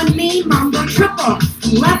 Now a knee. Mambo triple.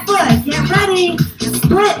 Left foot. Get ready.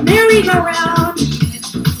 Split. Merry-go-round.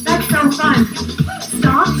 That's so fun.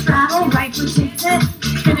 Stomp. Straddle. Right foot takes it.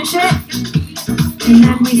 Finish it. And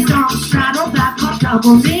then we stomp. Straddle. Back hop.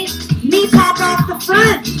 Double knee. Knee pop off the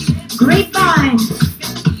front. Grapevine.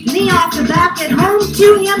 Knee off the back at home.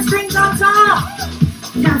 2 hamstrings on top.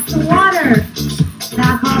 Test the water.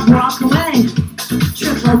 Back hop, walk away.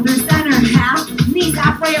 Triple through center. Half. Knees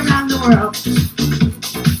halfway around the world.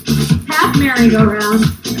 Half merry-go-round.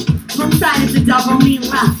 Home side is a double knee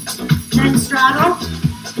left. Then straddle.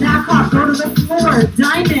 Back hop, go to the floor.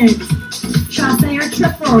 Diamond. Chasse or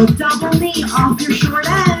triple. Double knee off your short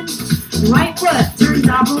end. Right foot. Turn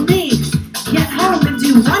double knee. Get home and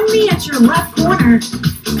do one knee at your left corner.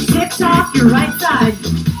 Tipped off your right side.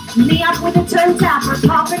 Knee up with a toe tap or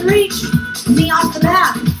pop and reach. Knee off the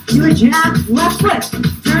back. Do a jack. Left foot.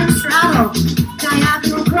 Turn straddle.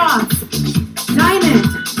 Diagonal cross. Diamond.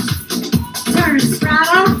 Turn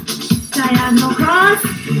straddle. Diagonal cross.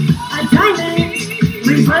 A diamond.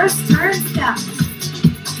 Reverse turn step.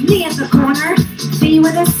 Knee at the corner. B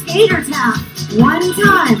with a skater tap. One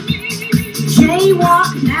time.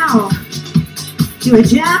 Jaywalk now. Do a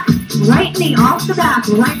jack, right knee off the back,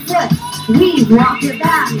 right foot. Weave, walk it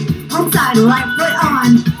back. Home side, right foot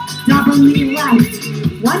on. Double knee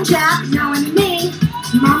left. One jack, now a knee.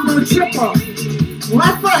 Mambo triple.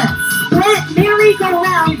 Left foot. Split,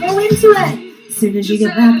 merry-go-round. Go into it. As soon as you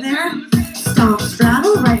get back there, stomp,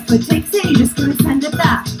 straddle. Right foot takes it. You're just going to send it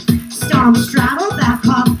back. Stomp, straddle, back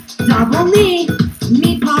hop. Double knee.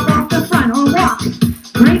 Knee pop off the front or walk.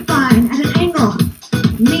 Grapevine at an angle.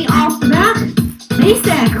 Knee off the back.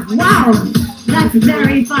 Basic. Wow. That's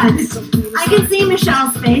very fun. I can see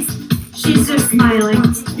Michelle's face. She's just smiling.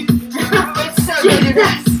 It's so good to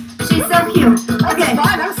this. She's so cute. Okay. That's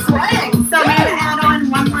fun. I'm sweating. So we're going to add on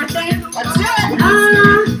one more thing. Let's do it.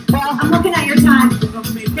 I'm looking at your time.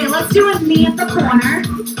 Okay, let's do a knee at the corner.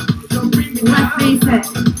 Left basic.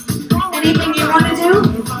 Anything you want to do?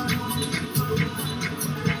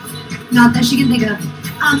 Not that she can think of.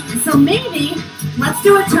 So maybe let's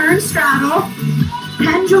do a turn straddle,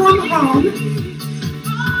 pendulum home,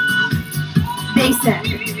 basic.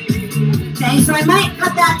 Okay, so I might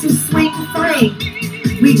cut that to swing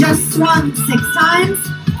 3. We just swung 6 times,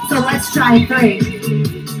 so let's try 3.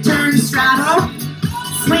 Turn straddle,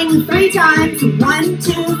 swing 3 times, 1,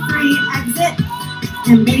 2, 3, exit,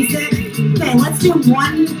 and basic. Okay, let's do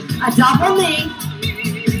a double knee,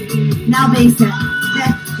 now basic.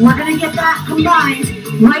 Okay, we're gonna get that combined.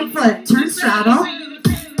 Right foot, turn straddle.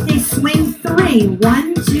 Okay, swing 3.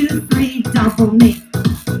 1, 2, 3, double knee.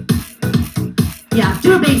 Yeah,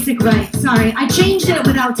 do a basic right. Sorry, I changed it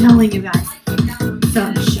without telling you guys.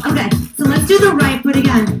 So, okay, so let's do the right foot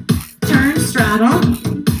again. Turn straddle.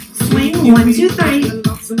 Swing 1, 2, 3.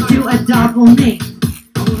 Do a double knee.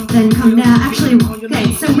 Then come down. Actually,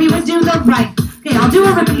 okay, so we would do the right. Okay, I'll do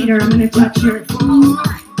a repeater. I'm gonna touch your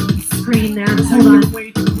screen there. Hold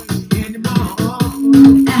on.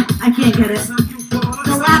 I can't get it.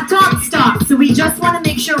 The laptop stopped, so we just want to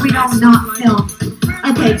make sure we don't not film.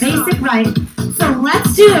 Okay, basic right. So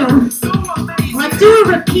let's do a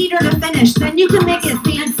repeater to finish. Then you can make it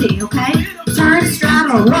fancy, okay? Turn,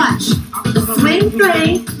 straddle, watch. Swing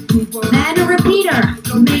 3, then a repeater.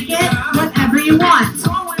 Make it whatever you want.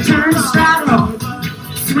 Turn, straddle.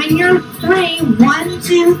 Swing your 3, 1,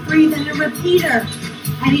 2, 3, then a repeater.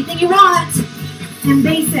 Anything you want. And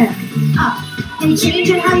basic. Up. And change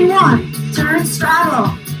it how you want. Turn,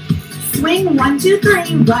 straddle. Swing 1, 2,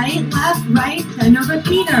 3, right, left, right, then a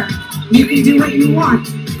repeater. You can do what you want.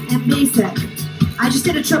 And basic. I just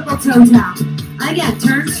did a triple toe tap. Again,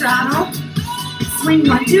 turn, straddle. Swing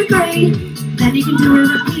 1, 2, 3, then you can do a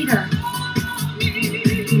repeater.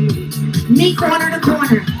 Knee corner to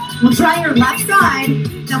corner. We'll try your left side,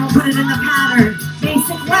 then we'll put it in the pattern.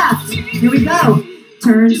 Basic left. Here we go.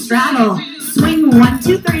 Turn, straddle. Swing 1,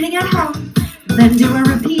 2, 3 to get home. Then do a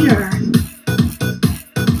repeater.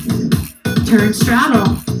 Turn,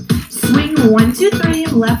 straddle. Swing 1, 2, 3,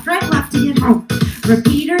 left, right, left to get home.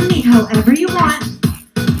 Repeater, knee, however you want.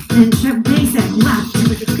 And basic,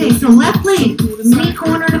 left. Okay, So left lead, knee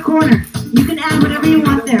corner to corner. You can add whatever you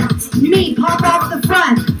want there. Knee pop off the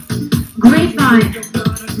front. Grapevine,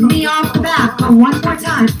 knee off the back. Go one more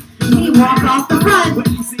time. Knee walk off the front.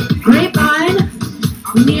 Grapevine,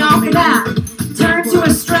 knee off the back. Turn to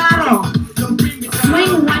a straddle.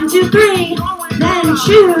 Swing 1, 2, 3. Then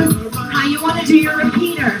choose how you want to do your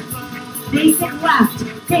repeater. Basic left.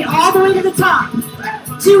 Okay, all the way to the top.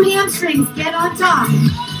 2 hamstrings, get on top.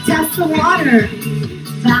 Test the water.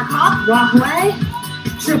 Back hop, walk away.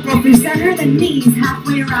 Triple through center, then knees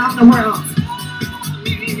halfway around the world.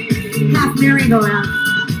 Half merry-go-round.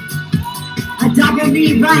 A double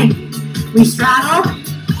knee right. We straddle.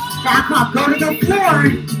 Back hop, go to the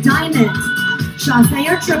floor. Diamond. Chassé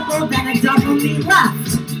or triple, then a double knee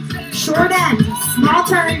left. Short end, small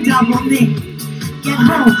turn, double knee. Get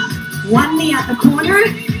home. 1 knee at the corner.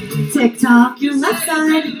 Tick-tock, your left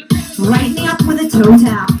side. Right knee up with a toe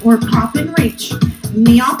tap or pop and reach.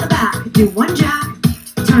 Knee off the back. Do 1 jack.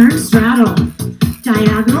 Turn, straddle.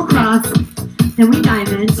 Diagonal cross. Then we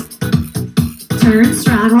diamond. Turn,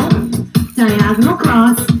 straddle. Diagonal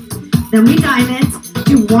cross. Then we diamond.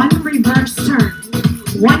 Do 1 reverse turn.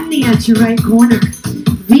 1 knee at your right corner.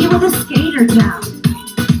 V with a skater tap.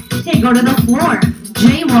 Okay, go to the floor.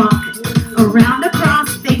 Jaywalk. Around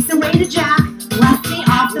across, face away to jack. Left knee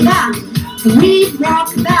off the back. Weave,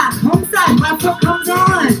 walk back. Home side, left hook comes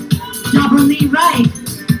on. Double knee right.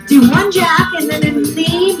 Do 1 jack and then a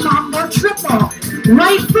knee mambo triple.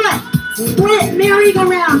 Right foot. Split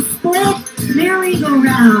merry-go-round. Split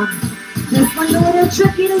merry-go-round. This one's a little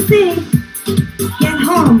tricky to see. Get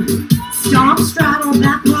home. Stomp, straddle,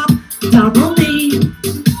 back hop, double knee.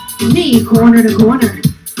 Knee corner to corner.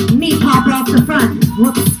 Knee pop off the front.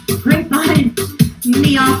 Whoops. Grapevine.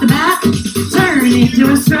 Knee off the back. Turn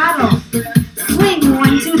into a straddle. Swing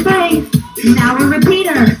 1, 2, 3. Now a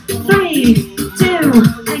repeater. 3, 2.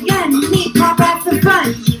 Again, knee pop off the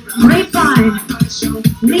front. Grapevine.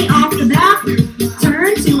 Knee off the back.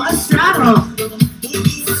 Turn to a straddle.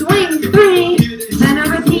 Swing 3. Then a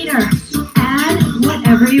repeater. Add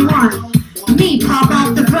whatever you want. Knee pop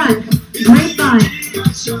off the front. Grapevine.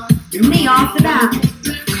 Knee off the back.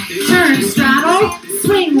 Turn, straddle.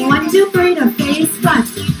 Swing 1, 2, 3 to face front.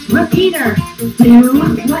 Repeater. Do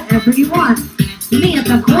whatever you want. Knee at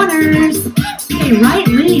the corners. Okay, right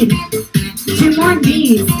lead. 2 more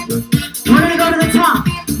knees. We're going to go to the top.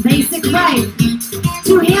 Basic right.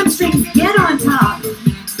 2 hamstrings. Get on top.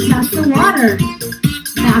 Test the water.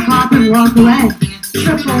 Back off and walk away.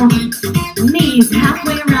 Triple knees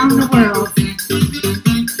halfway around the world.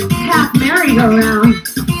 Half merry-go-round.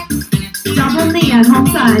 Double knee at home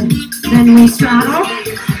side. Then we straddle.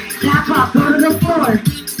 Back up, go to the floor.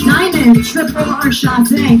 Diamond, triple or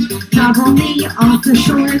chassé. Double knee off the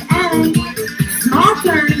short end. Small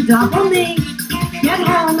turn, double knee. Get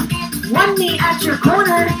home. 1 knee at your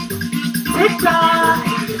corner. Tick-tock.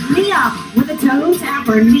 Knee up with a toe tap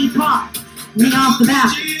or knee pop. Knee off the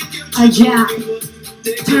back. A jack.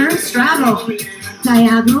 Turn, straddle.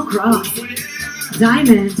 Diagonal cross.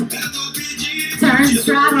 Diamond. Turn,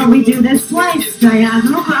 straddle. We do this twice.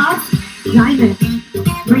 Diagonal cross. Diamond.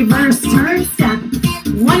 Reverse turn step.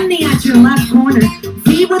 1 knee at your left corner.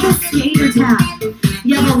 V with a skater tap.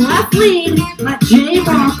 You have a left lead. Let J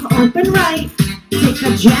walk. Open right. Take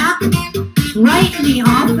a jack. Right knee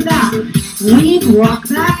off the back. Weave, walk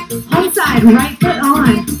back. Home side, right foot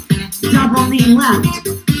on. Double knee left.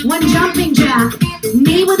 1 jumping jack.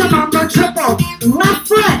 Knee with a mambo triple. Left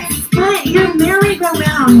foot. Split your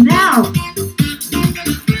merry-go-round now.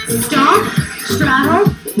 Stomp,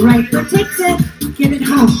 straddle, right foot takes it. Get it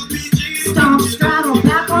home. Stomp, straddle,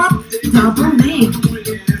 back up. Double knee.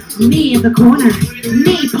 Knee in the corner.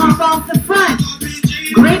 Knee pop off the front.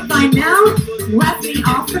 Grapevine now. Left knee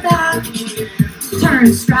off the back.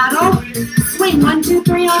 Turn, straddle. Swing 1, 2,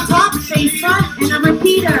 3 on top. Face front and a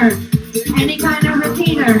repeater. Any kind of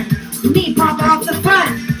repeater. Knee pop off the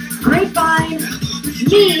front. Grapevine.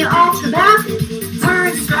 Knee off the back.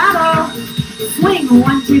 Turn, straddle. Swing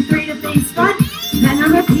 1, 2, 3 to face front. Then a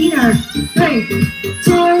repeater. 3,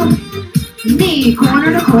 2. Knee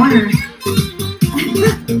corner to corner.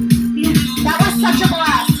 That was such a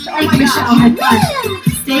blast. Oh my Michelle had fun.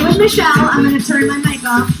 Stay with Michelle. I'm going to turn my mic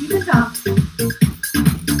off. You can talk.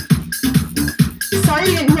 Sorry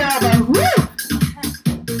you didn't hear all the woo!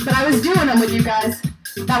 But I was doing them with you guys.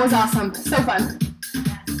 That was awesome. So fun.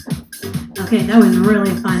 Okay, that was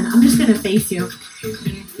really fun. I'm just going to face you.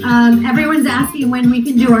 Everyone's asking when we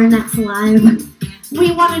can do our next live.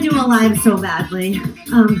 We want to do a live so badly.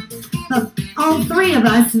 But all 3 of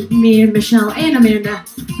us, me and Michelle and Amanda,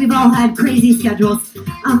 we've all had crazy schedules.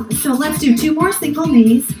 So let's do 2 more single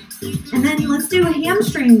knees. And then let's do a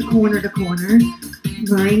hamstring corner to corner.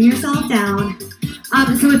 Bring yourself down.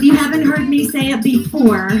 So if you haven't heard me say it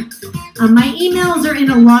before, my emails are in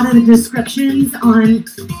a lot of the descriptions on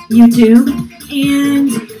YouTube, and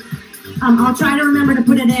I'll try to remember to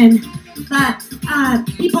put it in. But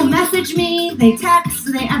people message me, they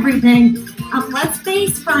text, they everything. Let's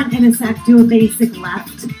face front in a sec, do a basic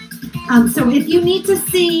left. So if you need to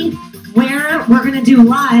see where we're going to do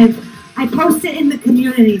live, I post it in the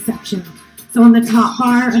community section. So on the top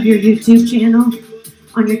bar of your YouTube channel,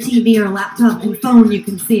 on your TV or laptop and phone, you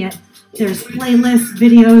can see it. There's playlists,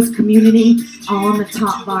 videos, community, all on the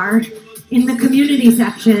top bar. In the community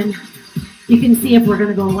section, you can see if we're going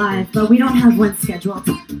to go live, but we don't have one scheduled.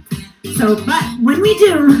 So, but when we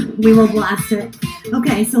do, we will blast it.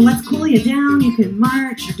 Okay, so let's cool you down. You can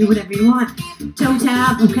march or do whatever you want. Toe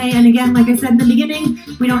tap, okay? And again, like I said in the beginning,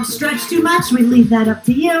 we don't stretch too much. We leave that up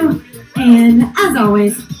to you. And as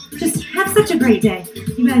always, just have such a great day.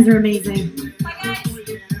 You guys are amazing.